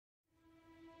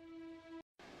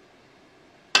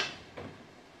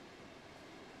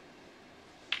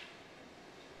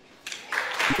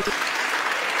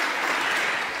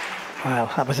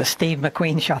Well, that was a Steve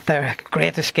McQueen shot there.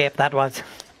 Great escape that was.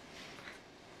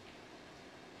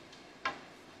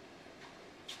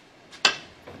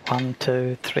 One,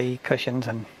 two, three cushions,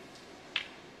 and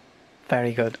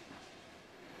very good.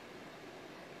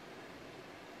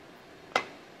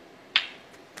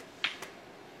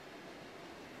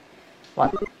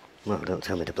 What? Well, don't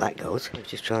tell me the black goes. I was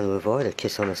just trying to avoid a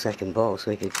kiss on a second ball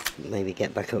so he could maybe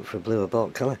get back up for a blue or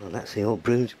bought colour. Well, that's the old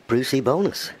Brucey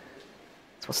bonus.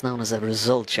 It's what's known as a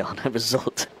result, John. A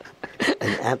result.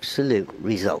 An absolute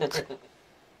result.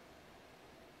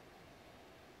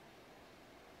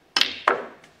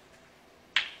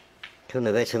 Couldn't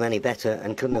have hit him any better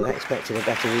and couldn't have expected a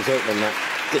better result than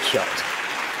that. Good shot.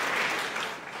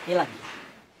 11.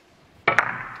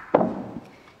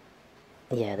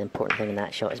 Yeah, the important thing in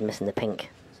that shot is missing the pink.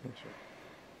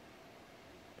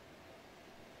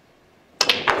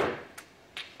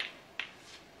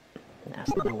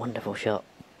 That's not a wonderful shot.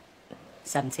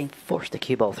 17. Forced the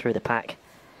cue ball through the pack.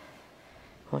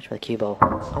 Watch for the cue ball.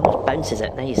 Almost bounces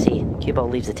it. There you see, cue ball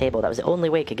leaves the table. That was the only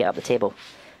way it could get up the table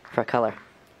for a colour.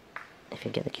 If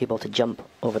you get the cue ball to jump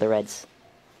over the reds.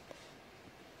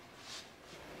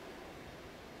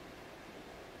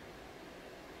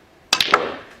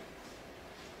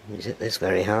 He's hit this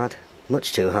very hard.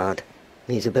 Much too hard.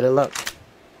 Needs a bit of luck.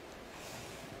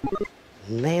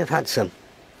 May have had some.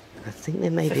 I think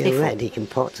there may be a red he can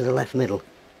pot to the left middle.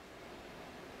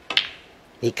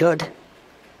 He could.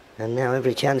 And now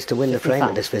every chance to win the frame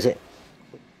at this visit.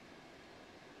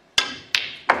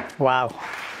 Wow.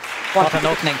 What an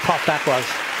opening pot that was.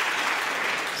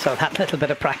 So that little bit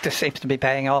of practice seems to be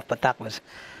paying off, but that was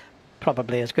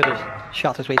probably as good a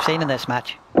shot as we've seen in this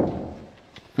match.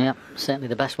 Yeah, certainly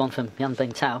the best one from Yan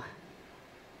Bingtao.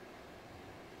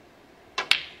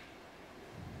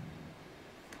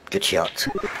 Good shot.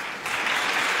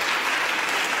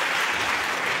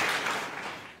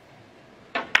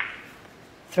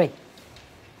 Three.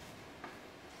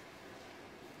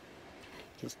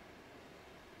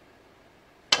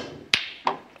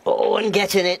 Oh, and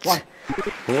getting it. One.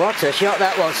 What a shot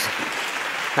that was.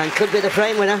 And could be the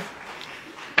frame winner.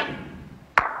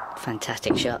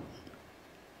 Fantastic shot.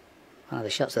 One of the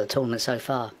shots of the tournament so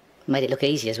far. Made it look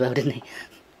easy as well, didn't he?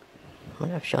 I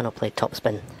wonder if Sean will play top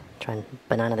spin. Try and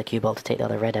banana the cue ball to take the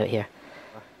other red out here.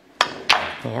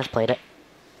 He has played it.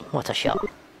 What a shot.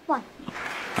 One.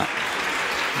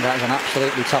 That is an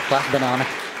absolutely top class banana.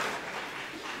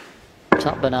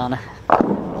 Top banana.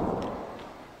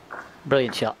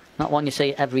 Brilliant shot. Not one you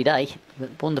see every day,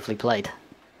 but wonderfully played.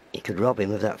 You could rob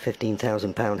him of that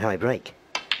 £15,000 high break.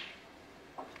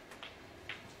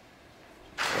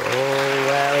 Oh,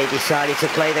 well, he decided to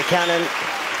play the cannon.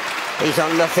 He's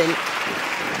on nothing.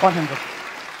 100.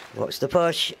 What's the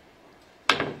push?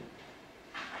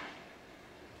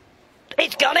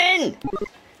 It's gone in!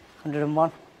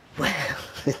 101. Well,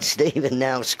 Stephen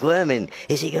now squirming.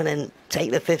 Is he going to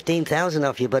take the 15,000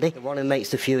 off you, buddy? The one who makes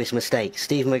the fewest mistakes.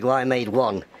 Steve Maguire made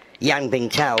one. Yang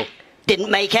Bingtao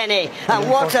didn't make any. And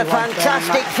what a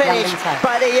fantastic finish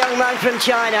by the young man from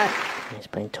China. He's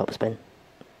playing top spin.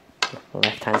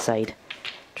 Left hand side.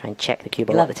 Try and check the cue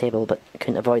ball at the table, but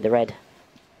couldn't avoid the red.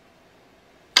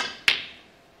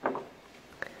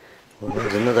 Well,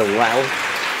 there's another wow.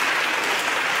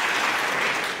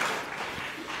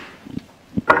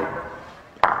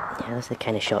 Yeah, that's the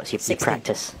kind of shots you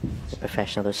practice. The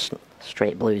professional, those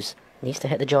straight blues. Needs to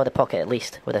hit the jaw of the pocket at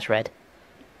least with this red.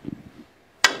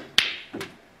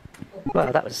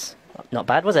 Well, that was not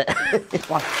bad, was it?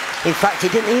 In fact, he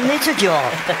didn't even hit a jaw.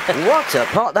 What a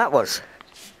pot that was.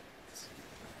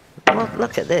 Well,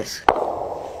 look at this.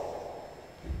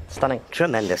 Stunning.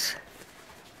 Tremendous.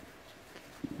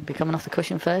 Be coming off the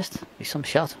cushion first. Be some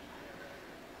shot.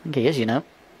 I think he is, you know.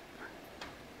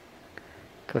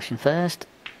 Cushion first.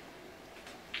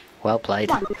 Well played.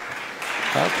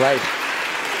 Well played.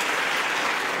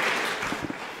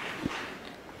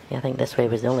 Yeah, I think this way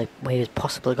was the only way he was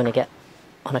possibly going to get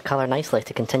on a colour nicely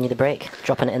to continue the break.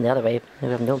 Dropping it in the other way, we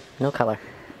have no colour.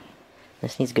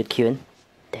 This needs good cueing.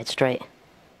 Dead straight.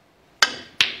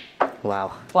 Wow.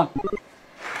 One.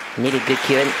 Needed good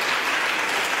cueing.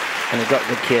 And he got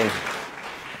good cueing.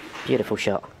 Beautiful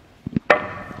shot.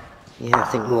 Yeah, I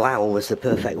think wow was the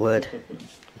perfect word.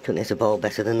 You couldn't hit a ball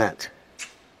better than that.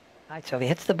 Right, so he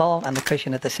hits the ball and the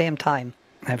cushion at the same time.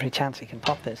 Every chance he can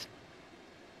pop this.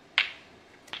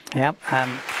 Yep,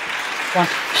 and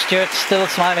Stuart's still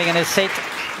smiling in his seat.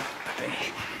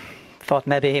 Thought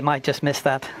maybe he might just miss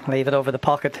that, leave it over the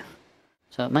pocket.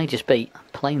 So it may just be a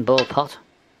plain ball pot,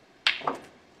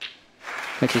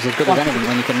 which is as good as anything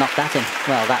when you can knock that in.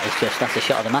 Well, that's a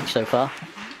shot of the match so far.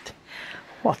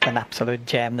 What an absolute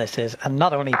gem this is. And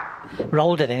not only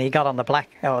rolled it in, he got on the black.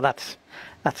 Oh, that's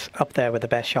up there with the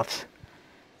best shots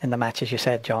in the match, as you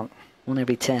said, John. 1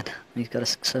 every 10. He's got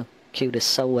to cue this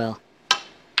so well.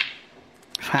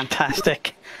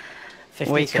 Fantastic.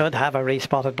 52. We could have a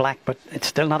respotted black, but it's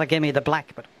still not a gimme, the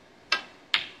black. But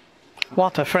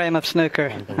what a frame of snooker.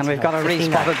 And we've got a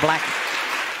respotted black.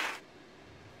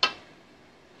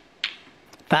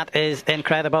 That is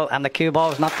incredible, and the cue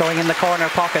ball's not going in the corner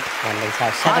pocket.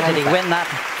 How did he win that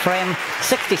frame?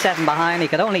 67 behind, he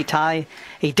could only tie.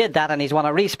 He did that, and he's won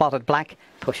a respotted black.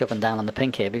 Push up and down on the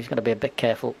pink here, but he's got to be a bit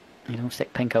careful. You don't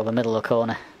stick pink over the middle of the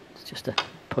corner. It's just a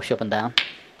push up and down.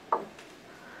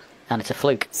 And it's a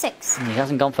fluke. 6. And he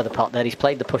hasn't gone for the pot there, he's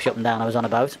played the push up and down I was on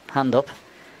about. Hand up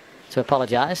to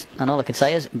apologise, and all I can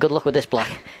say is, good luck with this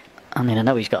black. I mean, I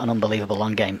know he's got an unbelievable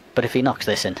long game, but if he knocks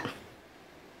this in...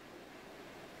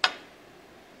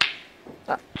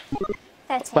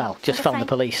 13. Well, just phone the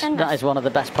police. That is one of the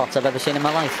best pots I've ever seen in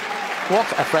my life. What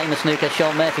a frame of snooker.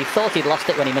 Sean Murphy thought he'd lost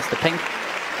it when he missed the pink.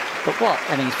 But what?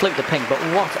 I mean, he's fluked the pink, but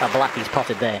what a black he's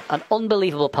potted there. An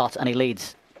unbelievable pot, and he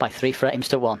leads by 3 frames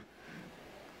to 1.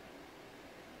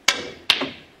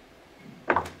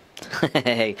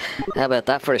 Hey, how about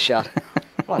that for a shot?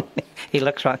 Well, he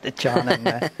looks right at John,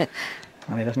 and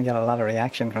well, he doesn't get a lot of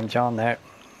reaction from John there.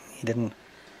 He didn't...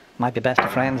 Might be best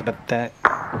of friends, but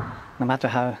no matter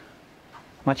how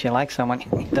much you like someone,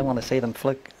 you don't want to see them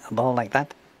fluke a ball like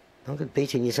that. Not good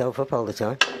beating yourself up all the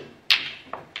time.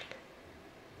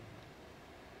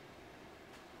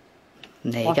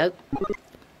 There you go.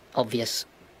 Obvious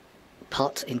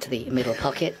pot into the middle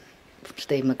pocket from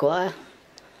Steve Maguire.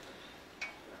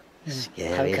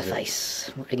 Scary, Poker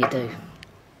face. What can you do?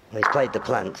 Well, he's played the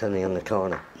plant, hasn't he, on the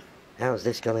corner. How's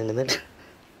this gone in the middle?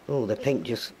 Oh, the pink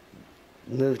just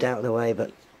moved out of the way,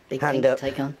 but Big hand pink up.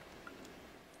 take on.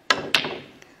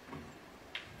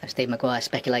 Steve Maguire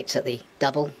speculates at the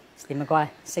double. Steve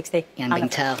Maguire, 60. Yang Bing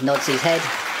Tao nods his head,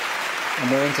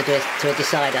 and we're into a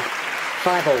decider.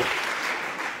 5-all.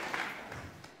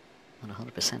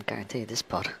 Not 100% guaranteed this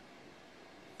pot.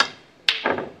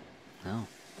 No, a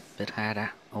bit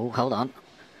harder. Oh, hold on.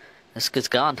 This is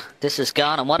gone. This is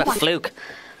gone, and what a fluke.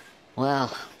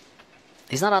 Well,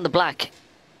 he's not on the black.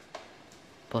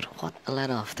 But what a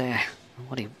let off there.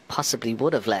 What he possibly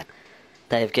would have let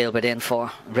Dave Gilbert in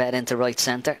for. Red into right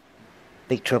centre.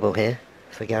 Big trouble here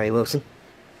for Gary Wilson.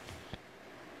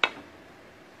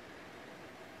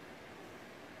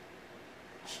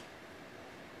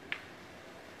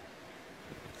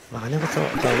 Well, I never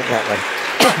thought of playing it that way.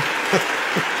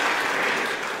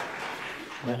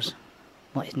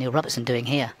 What is Neil Robertson doing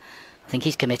here? I think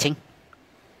he's committing.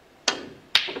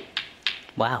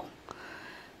 Wow.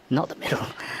 Not the middle.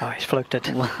 Oh, he's fluked it.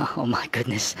 Wow, oh my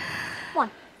goodness.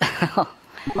 1.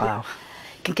 Wow.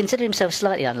 Can consider himself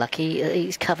slightly unlucky.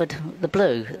 He's covered the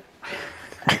blue.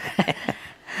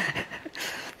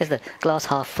 There's the glass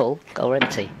half full or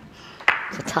empty.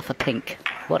 It's a tougher pink.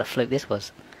 What a fluke this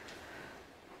was.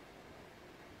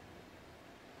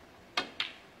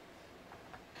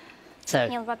 So,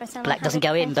 Neil Robertson, black doesn't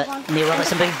go in, but 121. Neil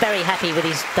Robertson being very happy with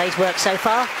his day's work so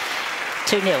far.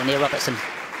 2-0, Neil Robertson.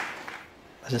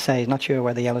 As I say, he's not sure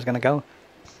where the yellow's going to go.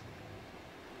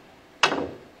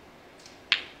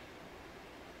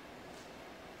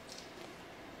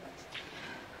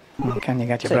 Well, can you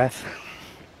get your breath?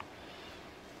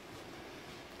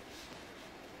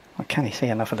 Well, can he see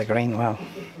enough of the green? Well,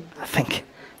 I think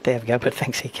Dave Gilbert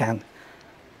thinks he can.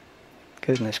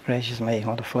 Goodness gracious me,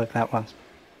 what a fluke that was.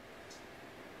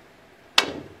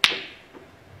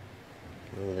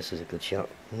 Oh, this is a good shot.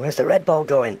 Where's the red ball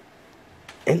going?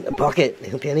 In the pocket.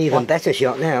 It'll be an even better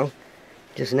shot now.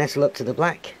 Just nestle up to the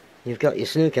black. You've got your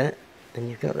snooker, and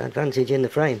you've got the advantage in the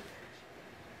frame.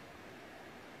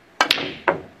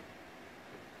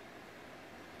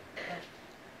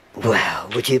 Wow,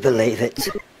 would you believe it?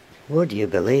 Would you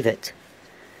believe it?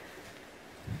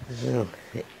 Well,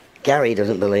 Gary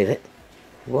doesn't believe it.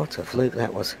 What a fluke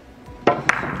that was.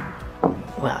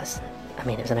 Well, I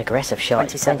mean, it was an aggressive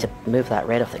shot. He's trying to move that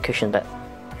red off the cushion, but...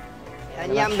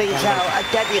 And Yang Bing Tao, a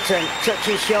debutant,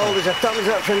 touches shoulders, a thumbs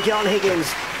up from John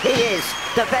Higgins. He is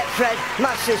the Betfred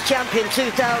Masters Champion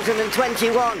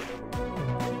 2021.